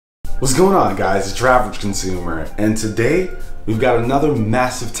What's going on, guys? It's UrAvgConsumer, and today we've got another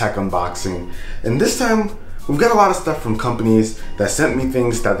massive tech unboxing, and this time we've got a lot of stuff from companies that sent me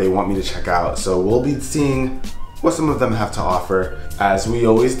things that they want me to check out. So we'll be seeing what some of them have to offer. As we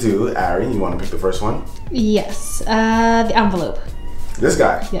always do, Ari, you want to pick the first one? Yes, the envelope. This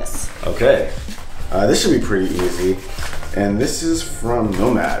guy? Yes. Okay, this should be pretty easy, and this is from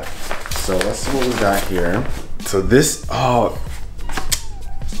Nomad. So let's see what we got here. So this,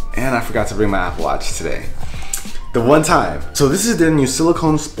 and I forgot to bring my Apple Watch today. The one time. So this is their new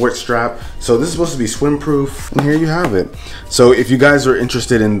silicone sports strap. So this is supposed to be swim proof, and here you have it. So if you guys are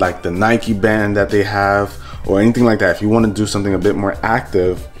interested in like the Nike band that they have or anything like that, if you want to do something a bit more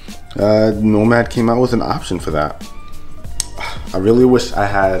active, Nomad came out with an option for that. I really wish I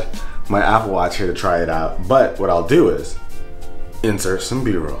had my Apple Watch here to try it out, but what I'll do is insert some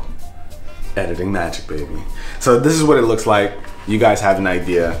B-roll. Editing magic, baby. So this is what it looks like. You guys have an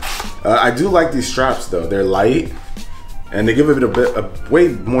idea. I do like these straps though. They're light and they give it a way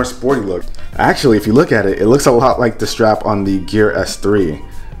more sporty look. Actually, if you look at it, it looks a lot like the strap on the Gear S3.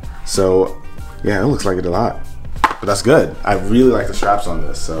 So yeah, it looks like it a lot. But that's good. I really like the straps on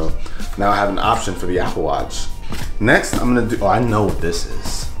this. So now I have an option for the Apple Watch. Next, I'm gonna do, I know what this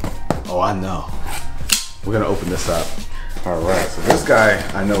is. I know. We're gonna open this up. All right, so this guy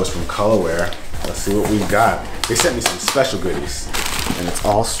I know is from Colorware. Let's see what we got. They sent me some special goodies, and it's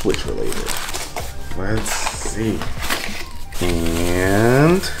all Switch related. Let's see.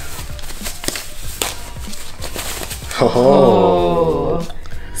 And oh,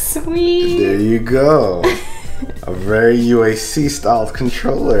 sweet. There you go. A very UAC styled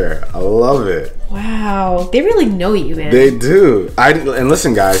controller. I love it. Wow, they really know you, man. They do. And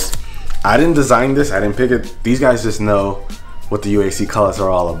listen, guys, I didn't design this. I didn't pick it. These guys just know what the UAC colors are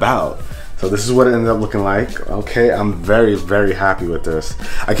all about. So this is what it ended up looking like. Okay, I'm very, very happy with this.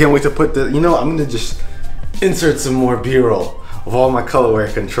 I can't wait to put the, I'm gonna just insert some more B-roll of all my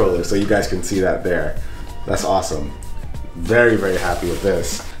Colorware controllers so you guys can see that there. That's awesome. Very, very happy with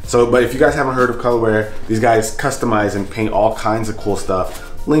this. So, but if you guys haven't heard of Colorware, these guys customize and paint all kinds of cool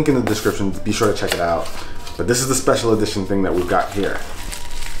stuff. Link in the description, be sure to check it out. But this is the special edition thing that we've got here.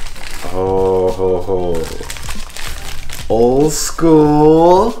 Oh, ho, ho. Old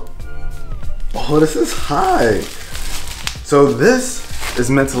school. Oh, this is high. So this is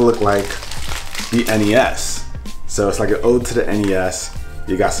meant to look like the NES. So it's like an ode to the NES.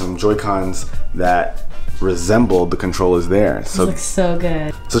 You got some Joy-Cons that resemble the controllers there. So this looks so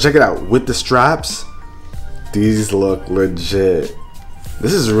good. So check it out. With the straps, these look legit.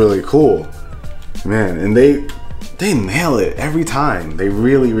 This is really cool, man. And they nail it every time. They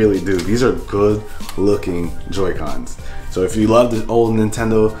really, really do. These are good looking Joy-Cons. So if you love the old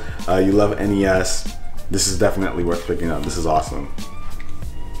Nintendo, you love NES, this is definitely worth picking up. This is awesome.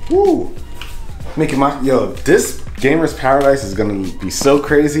 Woo! This Gamer's Paradise is gonna be so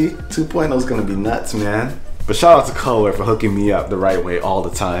crazy. 2.0 is gonna be nuts, man. But shout out to Colorware for hooking me up the right way all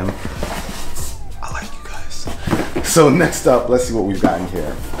the time. I like you guys. So next up, let's see what we've got in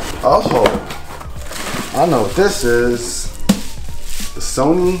here. Oh, I know what this is. The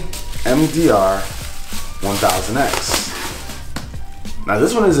Sony MDR 1000X. Now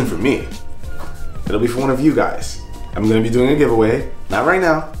this one isn't for me. It'll be for one of you guys. I'm gonna be doing a giveaway, not right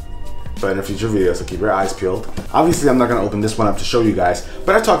now, but in a future video, so keep your eyes peeled. Obviously, I'm not gonna open this one up to show you guys,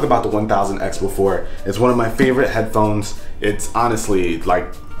 but I talked about the 1000X before. It's one of my favorite headphones. It's honestly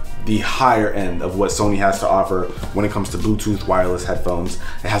like the higher end of what Sony has to offer when it comes to Bluetooth wireless headphones.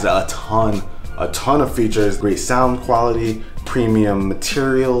 It has a ton of features, great sound quality, premium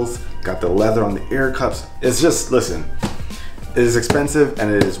materials, got the leather on the ear cups. It's just, listen, it is expensive and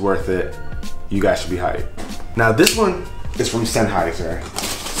it is worth it. You guys should be hyped. Now this one is from Sennheiser.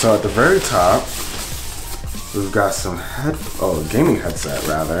 So at the very top, we've got some gaming headset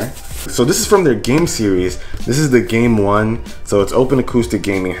rather. So this is from their game series. This is the Game 1. So it's open acoustic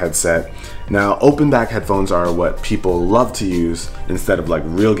gaming headset. Now open back headphones are what people love to use instead of like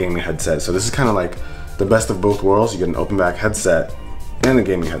real gaming headsets. So this is kind of like the best of both worlds. You get an open back headset and a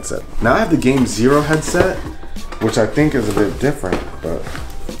gaming headset. Now I have the Game 0 headset, which I think is a bit different, but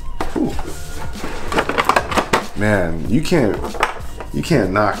whew. Man, you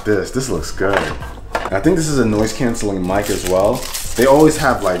can't knock this. This looks good. I think this is a noise canceling mic as well. They always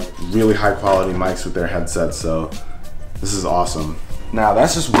have like really high quality mics with their headsets, so this is awesome. Now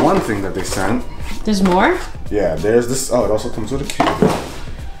that's just one thing that they sent. There's more? Yeah, there's this. Oh, it also comes with a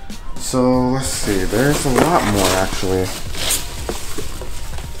cube. So let's see, there's a lot more actually.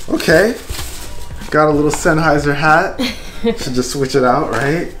 Okay, got a little Sennheiser hat. Should just switch it out,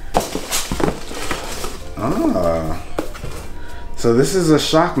 right? Ah, So this is a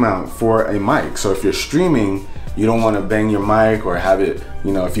shock mount for a mic. So if you're streaming, you don't want to bang your mic or have it,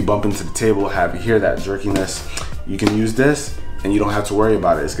 you know, if you bump into the table, have you hear that jerkiness, you can use this and you don't have to worry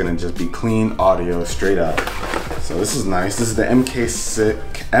about it. It's gonna just be clean audio straight up. So this is nice. This is the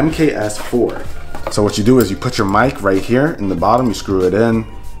MKS4. So what you do is you put your mic right here in the bottom, you screw it in,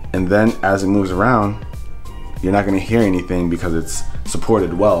 and then as it moves around, you're not gonna hear anything because it's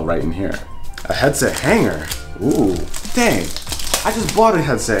supported well right in here. A headset hanger. Ooh, dang. I just bought a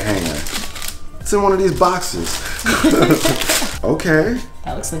headset hanger. It's in one of these boxes. Okay.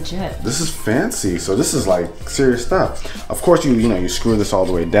 That looks legit. This is fancy. So this is like serious stuff. Of course, you screw this all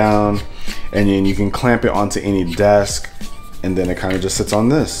the way down, and then you can clamp it onto any desk, and then it kind of just sits on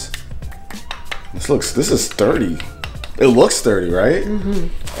this. This is sturdy. It looks sturdy, right? Mm-hmm.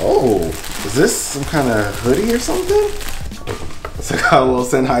 Oh, is this some kind of hoodie or something? It's like a little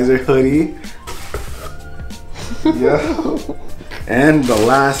Sennheiser hoodie. Yeah. And the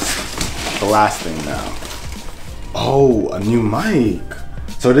last thing now. Oh, a new mic.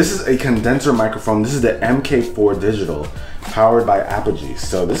 So this is a condenser microphone. This is the MK4 Digital, powered by Apogee.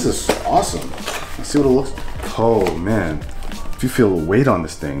 So this is awesome. Let's see what it looks. Oh man, if you feel the weight on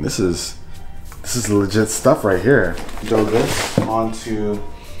this thing, this is legit stuff right here. Throw this onto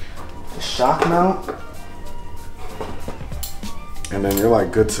the shock mount, and then you're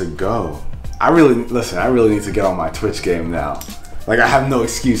like good to go. I really need to get on my Twitch game now. Like, I have no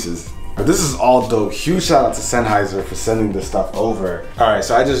excuses. But this is all dope. Huge shout out to Sennheiser for sending this stuff over. All right,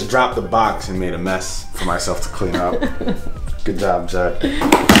 so I just dropped the box and made a mess for myself to clean up. Good job, Jet.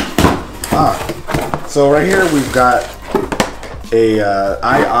 So right here we've got a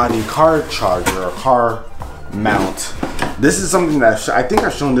iAudi car charger or car mount. This is something that I think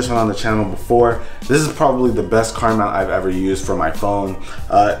I've shown this one on the channel before. This is probably the best car mount I've ever used for my phone.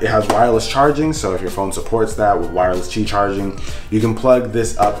 It has wireless charging, so if your phone supports that with wireless Qi charging, you can plug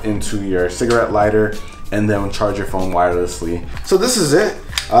this up into your cigarette lighter and then charge your phone wirelessly. So this is it.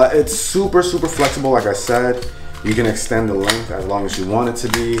 It's super flexible, like I said. You can extend the length as long as you want it to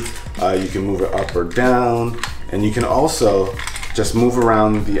be. You can move it up or down, and you can also just move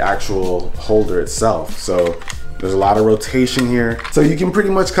around the actual holder itself. So there's a lot of rotation here. So you can pretty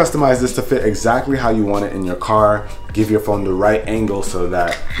much customize this to fit exactly how you want it in your car. Give your phone the right angle so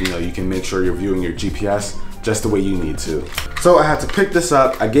that you can make sure you're viewing your GPS just the way you need to. So I had to pick this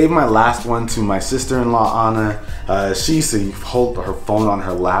up. I gave my last one to my sister-in-law, Anna. She used to hold her phone on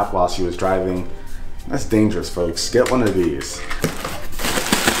her lap while she was driving. That's dangerous, folks. Get one of these.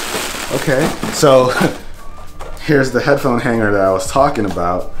 Okay, so here's the headphone hanger that I was talking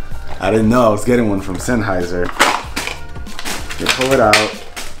about. I didn't know I was getting one from Sennheiser. You pull it out,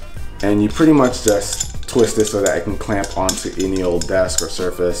 and you pretty much just twist it so that it can clamp onto any old desk or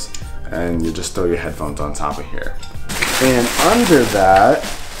surface, and you just throw your headphones on top of here. And under that,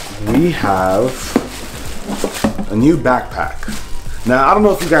 we have a new backpack. Now, I don't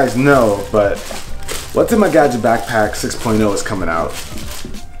know if you guys know, but What's in My Gadget Backpack 6.0 is coming out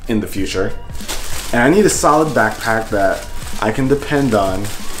in the future. And I need a solid backpack that I can depend on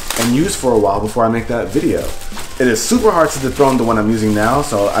and use for a while before I make that video. It is super hard to dethrone the one I'm using now,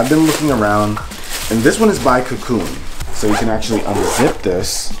 so I've been looking around, and this one is by Cocoon. So you can actually unzip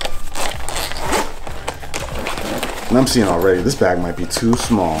this. And I'm seeing already, this bag might be too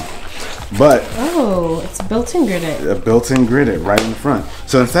small. But oh, it's built-in gridded. A built-in gridded right in the front.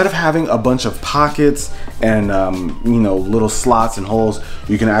 So instead of having a bunch of pockets and little slots and holes,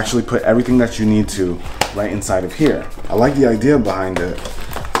 you can actually put everything that you need to right inside of here. I like the idea behind it,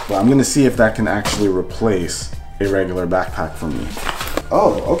 but I'm gonna see if that can actually replace a regular backpack for me.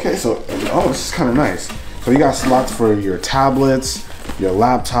 Oh, okay, so, this is kind of nice. So you got slots for your tablets, your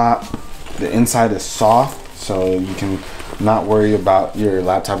laptop. The inside is soft, so you can not worry about your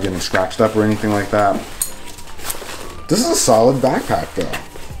laptop getting scratched up or anything like that. This is a solid backpack though,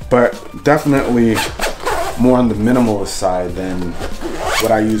 but definitely more on the minimalist side than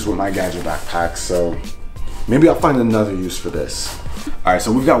what I use with my gadget backpack, so maybe I'll find another use for this. All right,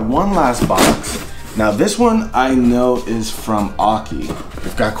 so we've got one last box. Now this one I know is from Aki.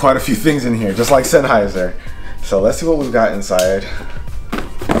 We've got quite a few things in here, just like Sennheiser. So let's see what we've got inside.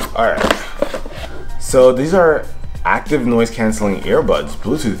 All right, so these are active noise canceling earbuds,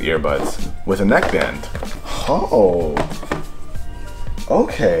 Bluetooth earbuds with a neckband. Oh,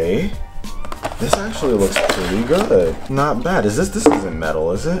 okay. This actually looks pretty good. Not bad. This isn't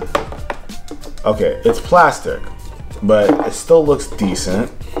metal, is it? Okay, it's plastic, but it still looks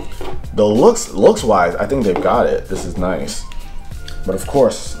decent. The looks wise, I think they've got it. This is nice. But of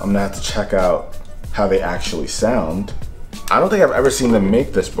course, I'm gonna have to check out how they actually sound. I don't think I've ever seen them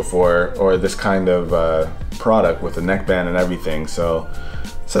make this before, or this kind of product with a neckband and everything. So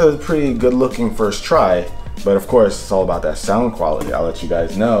it's a pretty good looking first try. But of course, it's all about that sound quality. I'll let you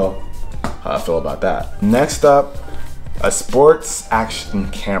guys know how I feel about that. Next up, a sports action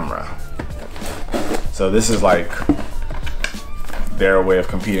camera. So this is like their way of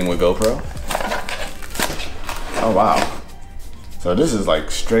competing with GoPro. Oh wow. So this is like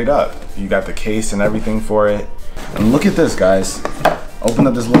straight up. You got the case and everything for it. And look at this, guys. Open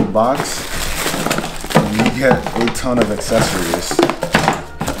up this little box and you get a ton of accessories.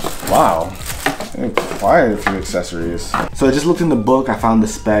 Wow. Quite a few accessories. So I just looked in the book, I found the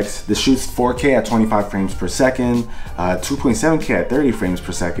specs. This shoots 4K at 25 frames per second, 2.7K at 30 frames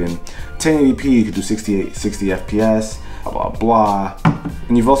per second, 1080p, you could do 60 FPS, blah, blah, blah.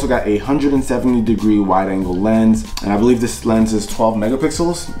 And you've also got a 170-degree wide-angle lens, and I believe this lens is 12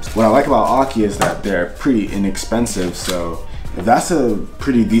 megapixels. What I like about Aukey is that they're pretty inexpensive, so if that's a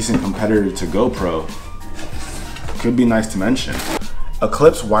pretty decent competitor to GoPro, could be nice to mention.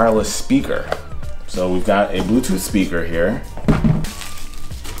 Eclipse wireless speaker. So we've got a Bluetooth speaker here.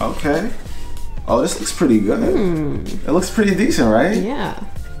 Okay. Oh, this looks pretty good. It looks pretty decent, right? Yeah.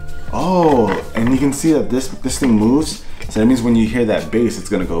 Oh, and you can see that this thing moves. So that means when you hear that bass, it's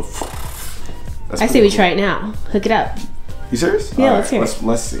gonna go. I say we try it now. Hook it up. You serious? Yeah, All let's hear it.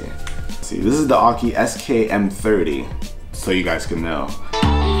 Let's see. Let's see. This is the Aukey SK-M30, so you guys can know.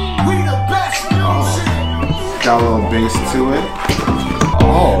 Oh, got a little bass to it.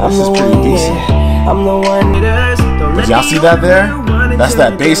 Oh, this is pretty decent. I'm the one Did y'all see that there? That's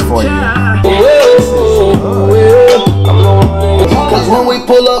that bass for you. Cause when we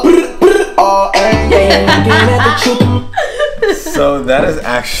pull up, so that is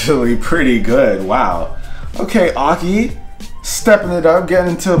actually pretty good. Wow. Okay, Aukey, stepping it up,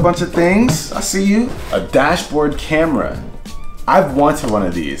 getting into a bunch of things. I see you. A dashboard camera. I've wanted one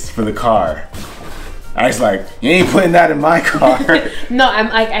of these for the car. I was like, you ain't putting that in my car. No,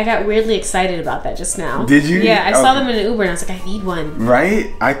 I got weirdly excited about that just now. Did you? Yeah, I saw them in an Uber and I was like, I need one.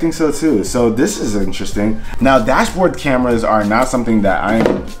 Right? I think so too. So this is interesting. Now, dashboard cameras are not something that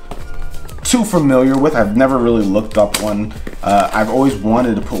I'm too familiar with. I've never really looked up one. I've always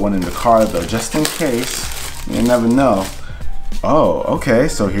wanted to put one in the car though, just in case. You never know. Oh, okay.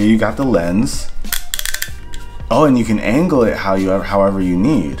 So here you got the lens. Oh, and you can angle it however you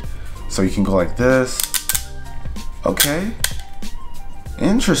need. So you can go like this. Okay.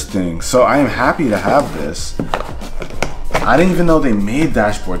 Interesting. So I am happy to have this. I didn't even know they made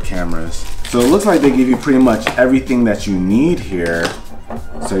dashboard cameras. So it looks like they give you pretty much everything that you need here.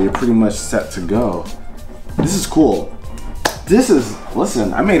 So you're pretty much set to go. This is cool. This is,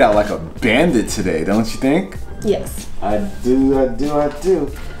 listen, I made out like a bandit today, don't you think? Yes. I do.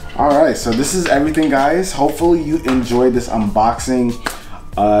 All right, so this is everything, guys. Hopefully you enjoyed this unboxing.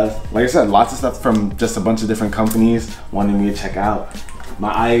 Like I said, lots of stuff from just a bunch of different companies wanting me to check out. My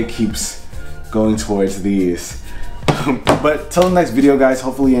eye keeps going towards these. But till the next video, guys,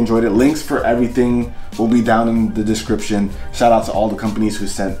 hopefully you enjoyed it. Links for everything will be down in the description. Shout out to all the companies who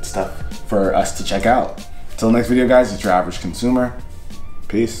sent stuff for us to check out. Till the next video, guys, it's your average consumer.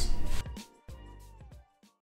 Peace.